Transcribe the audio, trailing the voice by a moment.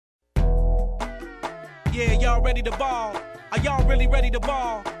Yeah, y'all ready to ball? Are y'all really ready to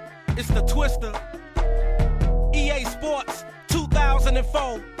ball? It's the Twista. EA Sports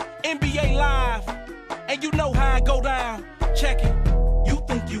 2004. NBA Live. And you know how it go down. Check it. You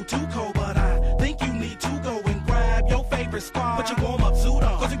think you too cold, but I think you need to go and grab your favorite spot. Put your warm-up suit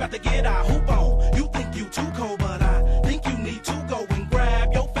on, cause we about to get our hoop on. You think you too cold, but I think you need to go and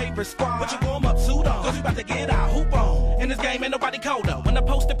grab your favorite spot. Put your warm-up suit on, cause we about to get our hoop on. In this game ain't nobody colder. When I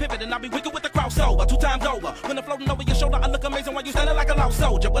post the pivot and I be wicked with the crossover 2 times over. When I'm floating over your shoulder, I look amazing while you standing like a lost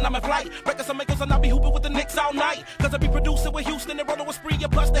soldier. When I'm in flight, breaking some ankles and I be hooping with the Knicks all night. Cause I be producing with Houston and rolling with Spree.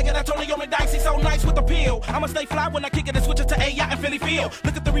 Plus they get Antonio McDyess, he's so nice with the peel. I'ma stay fly when I kick it and switch it to AI and Philly Field.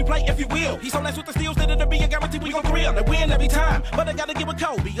 Look at the replay if you will. He's so nice with the steals that it'll be a guarantee we gon' thrill and win every time. But I gotta give it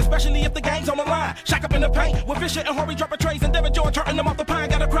Kobe, especially if the game's on the line. Shack up in the paint with Fisher and Horry dropping trays and Devin George hurting them off the pine.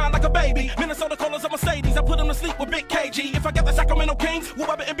 Gotta cry like a baby. Minnesota colors of Mercedes, I put them to sleep with Big KG. If I got the Sacramento Kings,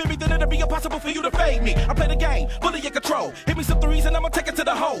 Wubba and Bibby, then it'll be impossible for you to fade me. I play the game, fully in control. Hit me some threes and I'ma take it to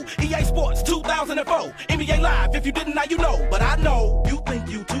the hole. EA Sports 2004. NBA Live, if you didn't now you know. But I know you think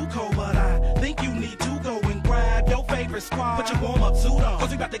you too cold, but I think you need to go and grab your favorite spot. Put your warm-up suit on, cause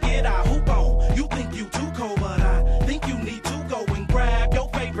we about to get our hoop on. You think you too cold, but I think you need to go and grab your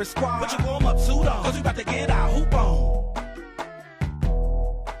favorite spot. Put your warm-up suit on, cause we about to get